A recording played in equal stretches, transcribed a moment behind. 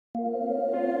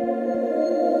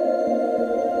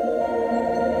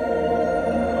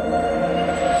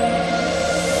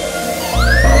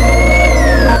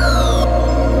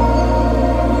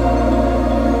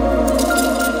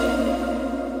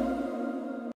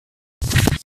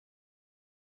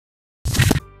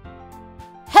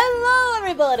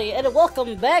everybody, and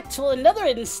welcome back to another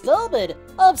installment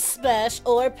of Smash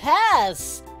or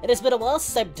Pass. It has been a while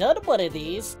since I've done one of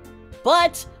these,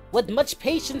 but with much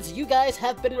patience, you guys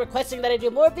have been requesting that I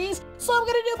do more of these, so I'm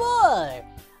gonna do more.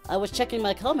 I was checking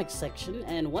my comics section,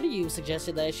 and one of you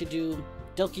suggested that I should do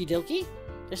Doki Doki.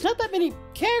 There's not that many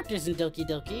characters in Doki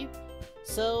Doki,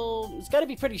 so it's gotta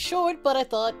be pretty short, but I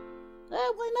thought,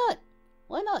 why not?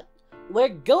 Why not? We're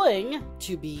going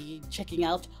to be checking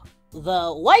out the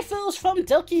waifus from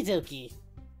Doki Doki.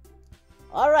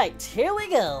 Alright, here we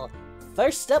go.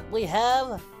 First up we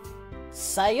have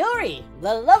Sayori,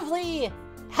 the lovely,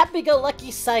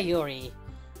 happy-go-lucky Sayori.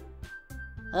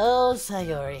 Oh,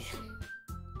 Sayori.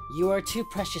 You are too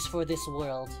precious for this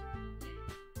world.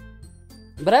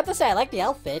 But I have to say, I like the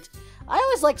outfit. I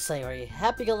always liked Sayori.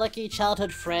 Happy-go-lucky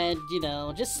childhood friend, you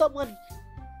know, just someone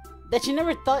that you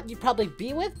never thought you'd probably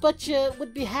be with, but you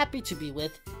would be happy to be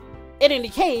with. In any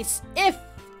case, if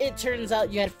it turns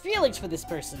out you had feelings for this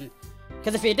person.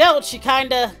 Because if you don't, she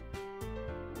kinda...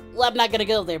 Well, I'm not gonna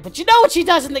go there, but you know what she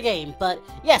does in the game. But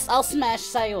yes, I'll smash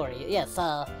Sayori. Yes,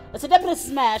 it's a definite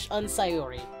smash on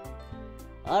Sayori.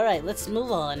 Alright, let's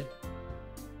move on.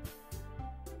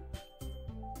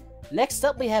 Next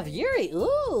up, we have Yuri.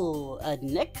 Ooh, a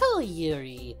Neko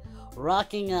Yuri.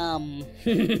 Rocking,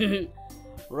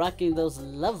 rocking those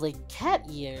lovely cat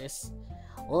ears.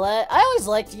 Well, I always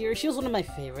liked Yuri. She was one of my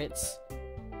favorites.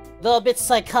 Though a bit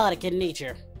psychotic in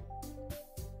nature.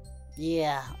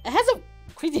 Yeah, it has a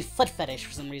crazy foot fetish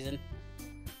for some reason.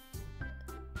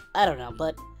 I don't know,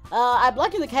 but I'm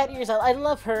liking the cat ears. I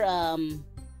love her,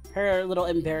 her little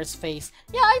embarrassed face.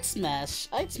 Yeah, I'd smash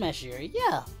Yuri.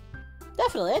 Yeah,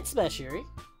 definitely, I'd smash Yuri.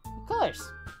 Of course.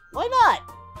 Why not?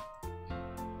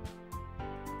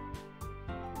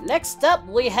 Next up,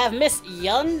 we have Miss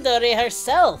Yandere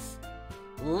herself.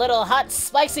 Little hot,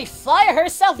 spicy fire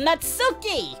herself,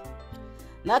 Natsuki!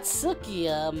 Natsuki,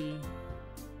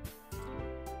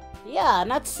 yeah,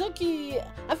 Natsuki,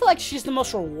 I feel like she's the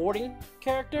most rewarding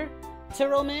character to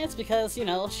romance because, you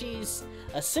know, she's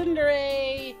a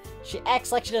tsundere, she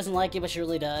acts like she doesn't like it, but she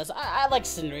really does. I like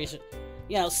tsunderes,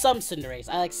 you know, some tsunderes.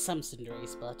 I like some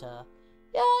tsunderes, but,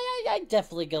 yeah, I'd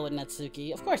definitely go with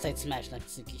Natsuki. Of course I'd smash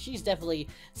Natsuki. She's definitely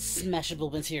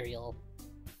smashable material.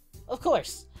 Of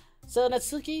course. So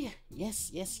Natsuki,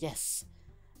 yes, yes, yes.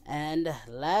 And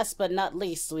last but not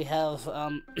least, we have,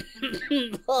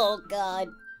 oh god.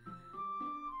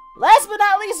 Last but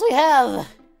not least, we have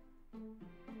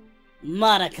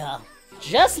Monika.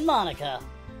 Just Monika.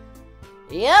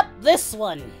 Yep, this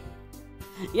one.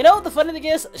 You know what the funny thing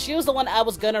is? She was the one I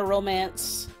was gonna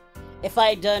romance. If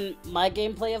I had done my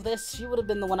gameplay of this, she would have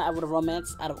been the one I would have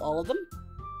romanced out of all of them.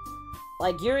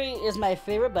 Like, Yuri is my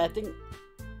favorite, but I think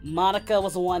Monika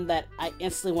was the one that I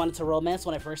instantly wanted to romance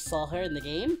when I first saw her in the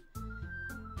game.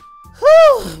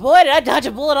 Whew! Boy, did I dodge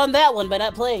a bullet on that one by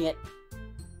not playing it.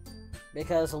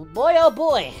 Because, boy oh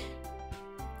boy,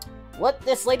 what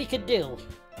this lady could do.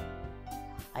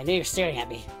 I know you're staring at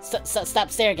me.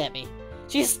 Stop staring at me.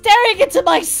 She's staring into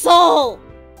my soul!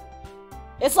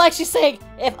 It's like she's saying,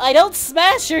 if I don't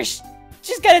smash her,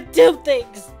 she's gonna do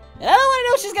things. And I don't want to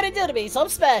know what she's gonna do to me, so I'm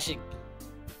smashing.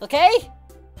 Okay?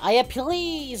 I have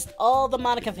pleased all the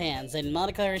Monika fans and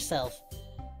Monika herself.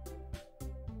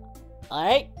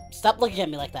 Alright? Stop looking at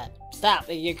me like that. Stop.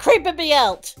 You're creeping me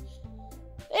out.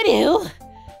 Anywho,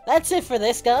 that's it for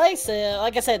this, guys.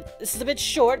 Like I said, this is a bit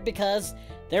short because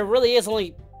there really is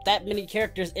only that many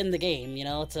characters in the game, you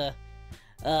know? It's a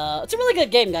really good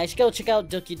game, guys. Go check out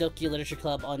Doki Doki Literature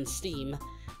Club on Steam.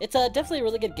 It's definitely a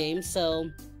really good game, so,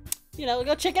 you know,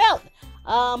 go check it out.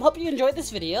 Hope you enjoyed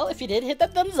this video. If you did, hit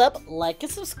that thumbs up, like,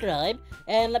 and subscribe,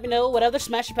 and let me know what other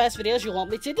Smash or Pass videos you want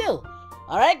me to do.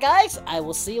 Alright, guys, I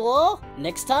will see you all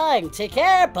next time. Take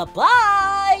care,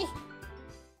 bye-bye!